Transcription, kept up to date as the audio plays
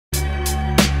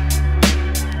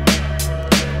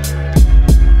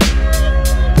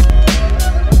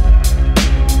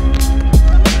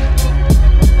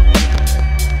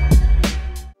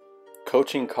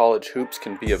Coaching college hoops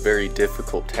can be a very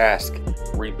difficult task,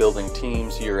 rebuilding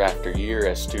teams year after year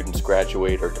as students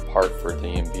graduate or depart for the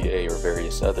NBA or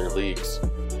various other leagues.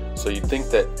 So you'd think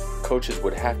that coaches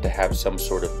would have to have some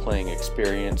sort of playing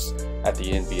experience at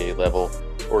the NBA level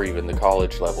or even the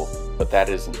college level, but that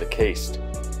isn't the case.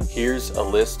 Here's a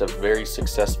list of very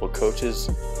successful coaches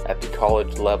at the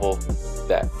college level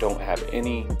that don't have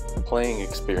any playing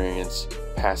experience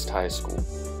past high school.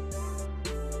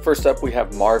 First up, we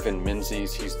have Marvin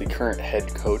Menzies. He's the current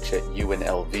head coach at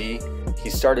UNLV. He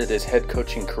started his head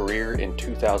coaching career in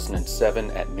 2007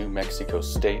 at New Mexico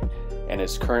State and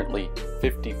is currently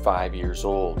 55 years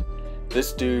old.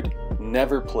 This dude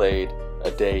never played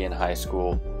a day in high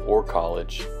school or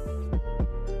college.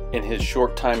 In his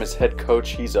short time as head coach,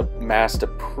 he's amassed a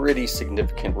pretty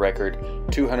significant record,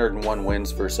 201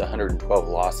 wins versus 112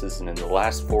 losses, and in the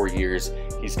last 4 years,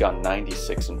 he's gone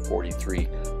 96-43,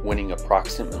 winning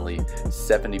approximately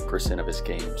 70% of his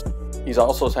games. He's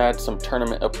also had some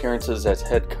tournament appearances as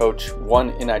head coach,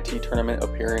 1 NIT tournament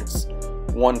appearance,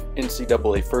 1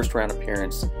 NCAA first round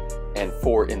appearance, and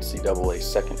 4 NCAA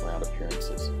second round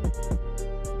appearances.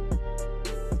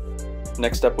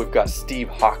 Next up, we've got Steve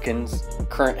Hawkins,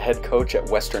 current head coach at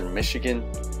Western Michigan.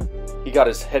 He got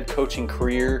his head coaching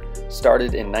career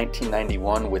started in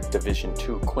 1991 with Division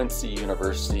II Quincy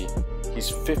University. He's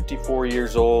 54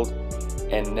 years old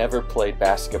and never played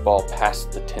basketball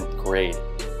past the 10th grade.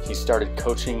 He started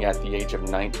coaching at the age of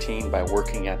 19 by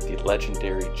working at the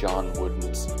legendary John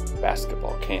Wooden's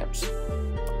basketball camps.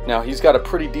 Now, he's got a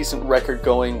pretty decent record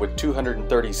going with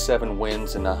 237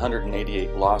 wins and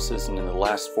 188 losses, and in the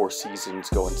last 4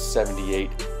 seasons going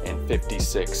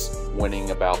 78-56, winning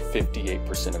about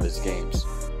 58% of his games.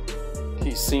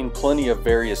 He's seen plenty of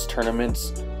various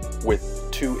tournaments with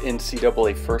 2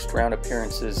 NCAA first round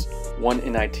appearances,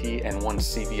 1 NIT and 1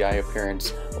 CBI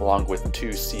appearance, along with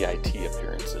 2 CIT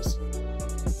appearances.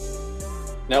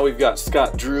 Now we've got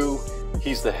Scott Drew.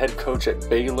 He's the head coach at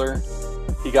Baylor.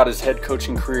 He got his head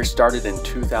coaching career started in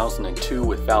 2002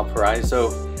 with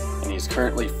Valparaiso, and he's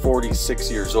currently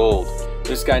 46 years old.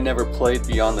 This guy never played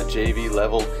beyond the JV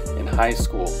level in high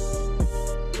school.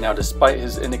 Now, despite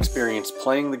his inexperience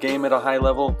playing the game at a high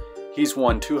level, he's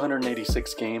won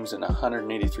 286 games and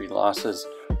 183 losses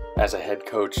as a head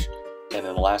coach, and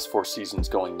in the last 4 seasons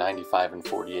going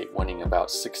 95-48, winning about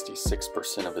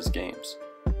 66% of his games.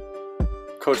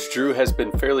 Coach Drew has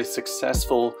been fairly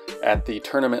successful at the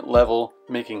tournament level,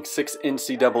 making 6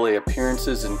 NCAA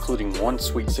appearances, including 1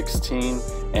 Sweet 16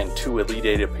 and 2 Elite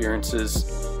 8 appearances.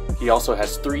 He also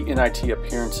has 3 NIT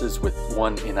appearances with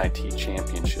 1 NIT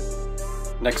championship.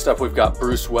 Next up, we've got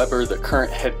Bruce Weber, the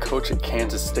current head coach at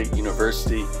Kansas State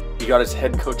University. He got his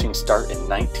head coaching start in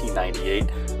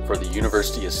 1998 for the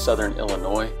University of Southern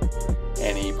Illinois,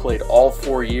 and he played all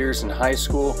 4 years in high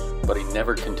school, but he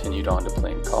never continued on to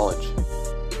play in college.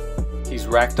 He's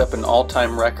racked up an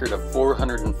all-time record of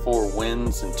 404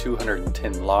 wins and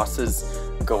 210 losses,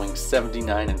 going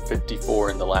 79-54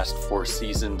 in the last 4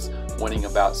 seasons, winning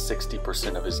about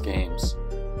 60% of his games.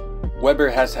 Weber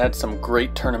has had some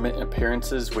great tournament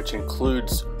appearances, which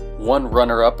includes 1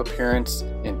 runner-up appearance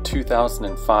in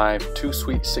 2005, 2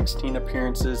 Sweet 16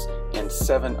 appearances, and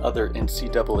 7 other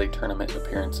NCAA tournament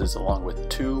appearances, along with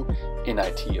 2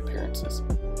 NIT appearances.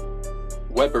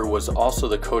 Weber was also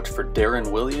the coach for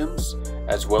Darren Williams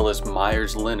as well as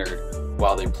Myers Leonard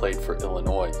while they played for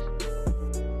Illinois.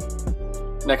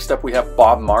 Next up, we have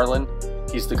Bob Marlin.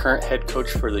 He's the current head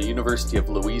coach for the University of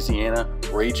Louisiana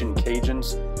Ragin'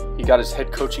 Cajuns. He got his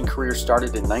head coaching career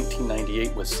started in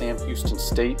 1998 with Sam Houston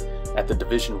State at the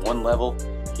Division I level.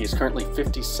 He is currently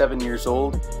 57 years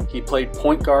old. He played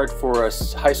point guard for a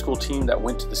high school team that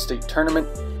went to the state tournament,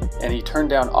 and he turned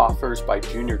down offers by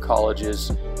junior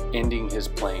colleges, ending his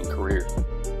playing career.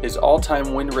 His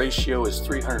all-time win ratio is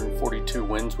 342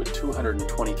 wins with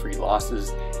 223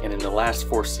 losses, and in the last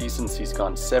 4 seasons he's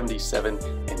gone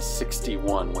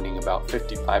 77-61, winning about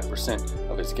 55%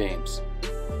 of his games.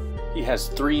 He has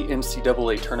 3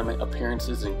 NCAA tournament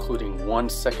appearances, including 1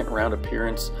 second-round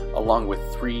appearance, along with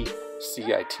 3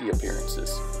 CIT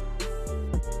appearances.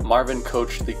 Marvin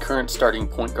coached the current starting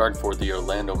point guard for the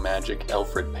Orlando Magic,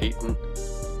 Elfrid Payton,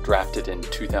 drafted in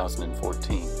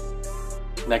 2014.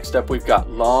 Next up, we've got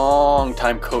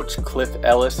longtime coach Cliff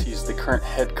Ellis. He's the current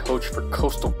head coach for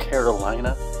Coastal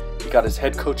Carolina. He got his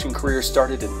head coaching career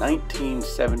started in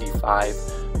 1975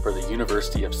 for the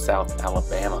University of South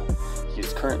Alabama. He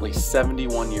is currently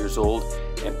 71 years old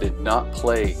and did not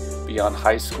play beyond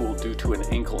high school due to an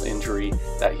ankle injury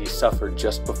that he suffered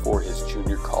just before his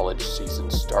junior college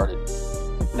season started.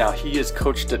 Now, he has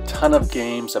coached a ton of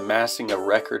games, amassing a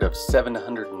record of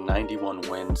 791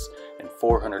 wins and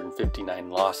 459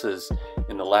 losses.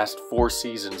 In the last 4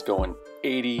 seasons, going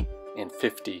 80 and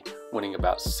 50, winning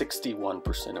about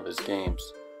 61% of his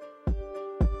games.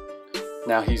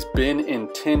 Now, he's been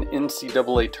in 10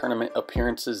 NCAA tournament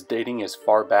appearances dating as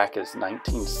far back as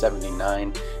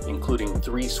 1979, including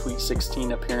 3 Sweet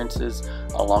 16 appearances,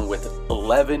 along with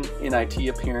 11 NIT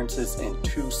appearances and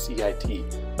 2 CIT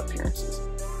appearances.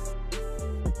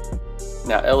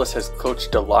 Now, Ellis has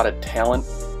coached a lot of talent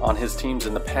on his teams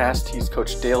in the past. He's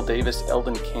coached Dale Davis,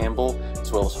 Eldon Campbell,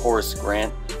 as well as Horace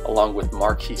Grant, along with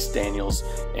Marquise Daniels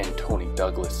and Tony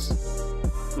Douglas.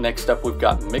 Next up, we've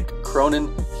got Mick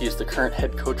Cronin. He is the current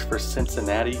head coach for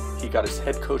Cincinnati. He got his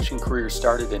head coaching career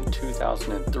started in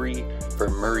 2003 for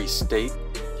Murray State.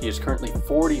 He is currently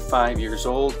 45 years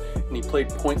old, and he played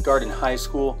point guard in high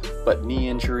school, but knee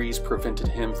injuries prevented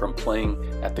him from playing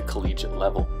at the collegiate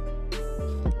level.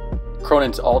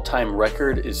 Cronin's all-time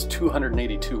record is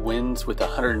 282 wins with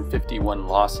 151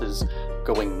 losses,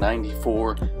 going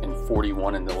 94 and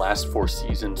 41 in the last 4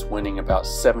 seasons, winning about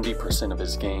 70% of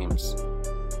his games.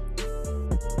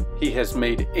 He has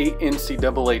made 8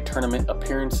 NCAA tournament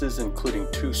appearances, including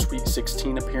 2 Sweet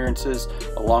 16 appearances,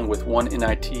 along with 1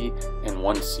 NIT and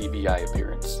 1 CBI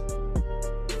appearance.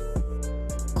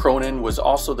 Cronin was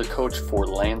also the coach for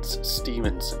Lance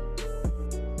Stevenson.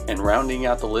 And rounding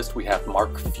out the list, we have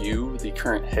Mark Few, the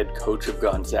current head coach of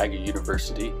Gonzaga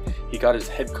University. He got his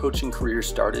head coaching career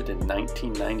started in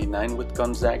 1999 with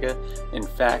Gonzaga. In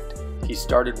fact, he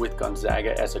started with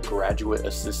Gonzaga as a graduate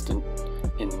assistant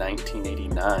in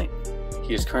 1989.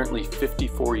 He is currently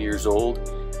 54 years old,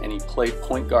 and he played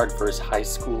point guard for his high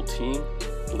school team,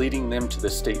 leading them to the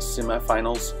state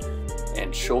semifinals,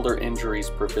 and shoulder injuries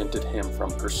prevented him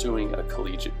from pursuing a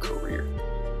collegiate career.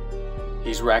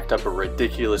 He's racked up a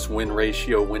ridiculous win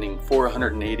ratio, winning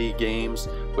 480 games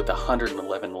with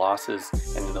 111 losses,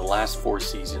 and in the last 4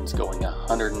 seasons going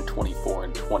 124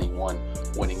 and 21,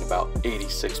 winning about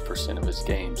 86% of his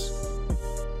games.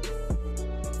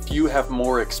 Few have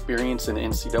more experience in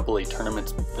NCAA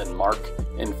tournaments than Mark.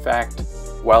 In fact,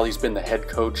 while he's been the head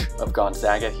coach of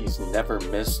Gonzaga, he's never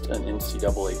missed an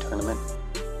NCAA tournament.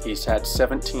 He's had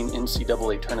 17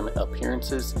 NCAA tournament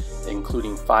appearances,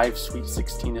 including 5 Sweet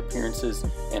 16 appearances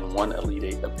and 1 Elite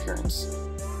 8 appearance.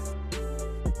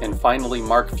 And finally,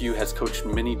 Mark Few has coached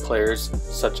many players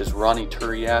such as Ronnie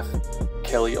Turiaf,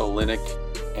 Kelly Olynyk,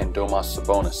 and Domas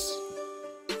Sabonis.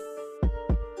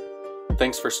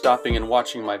 Thanks for stopping and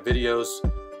watching my videos.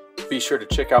 Be sure to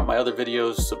check out my other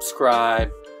videos,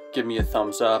 subscribe, give me a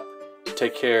thumbs up.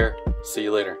 Take care. See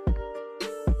you later.